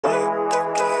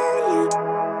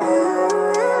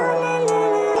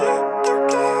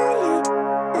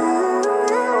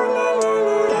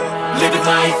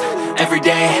every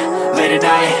day, late at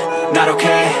night, not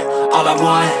okay. All I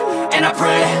want, and I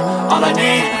pray, all I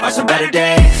need are some better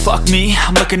days. Fuck me,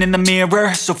 I'm looking in the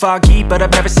mirror, so foggy, but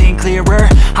I've never seen clearer.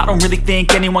 I don't really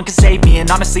think anyone can save me, and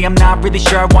honestly I'm not really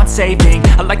sure I want saving.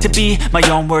 I like to be my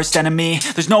own worst enemy.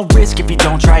 There's no risk if you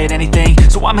don't try at anything,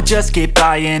 so I'ma just keep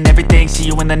buying everything. See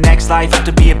you in the next life, have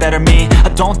to be a better me. I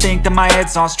don't think that my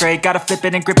head's on straight, gotta flip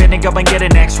it and grip it and go and get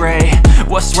an x-ray.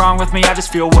 What's wrong with me? I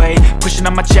just feel weight pushing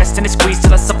on my chest and it squeezes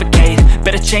till I suffocate.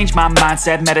 Better change my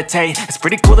mindset, meditate. It's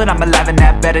pretty cool that I'm alive and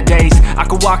have better days. I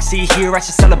could walk, see, hear, I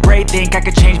should celebrate. Think I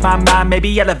could change my mind,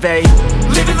 maybe elevate.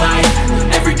 Living life,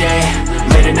 every day,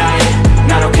 late at night,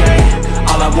 not okay.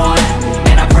 All I want,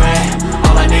 and I pray,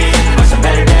 all I need are some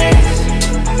better days.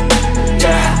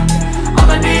 Yeah, all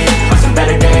I need are some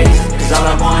better days. Cause all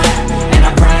I want, and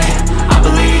I pray, I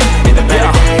believe in the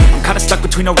better days. I'm kinda stuck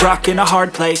between a rock and a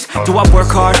hard place. Do I work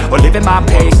hard, or live at my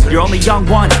pace? You're only young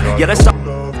one, yeah that's all.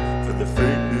 For the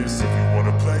fakeness, if you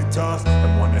wanna play tough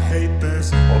and wanna hate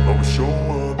this, I'll always show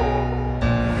up.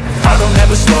 I don't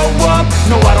ever slow up,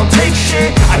 no I don't take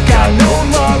shit. I got no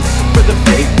love for the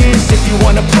fakeness. If you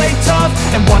wanna play tough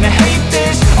and wanna hate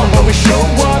this, I'll always show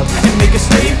up and make a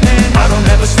statement. I don't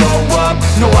ever slow up,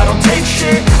 no I don't take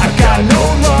shit. I got no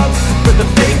love for the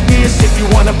fakeness. If you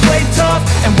wanna play tough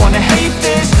and wanna hate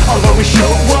this, I'll always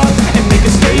show up and make a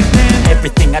statement.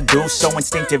 Everything I do so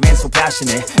instinctive and so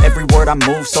passionate. Every word I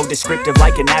move so descriptive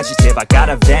like an adjective. I got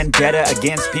a vendetta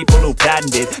against people who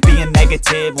patented being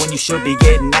negative when you should be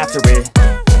getting after it.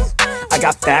 I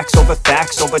got facts over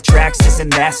tracks, this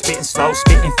and that. Spitting slow,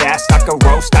 spitting fast. I could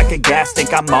roast, I could gas.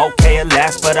 Think I'm okay at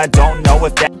last, but I don't know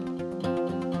if that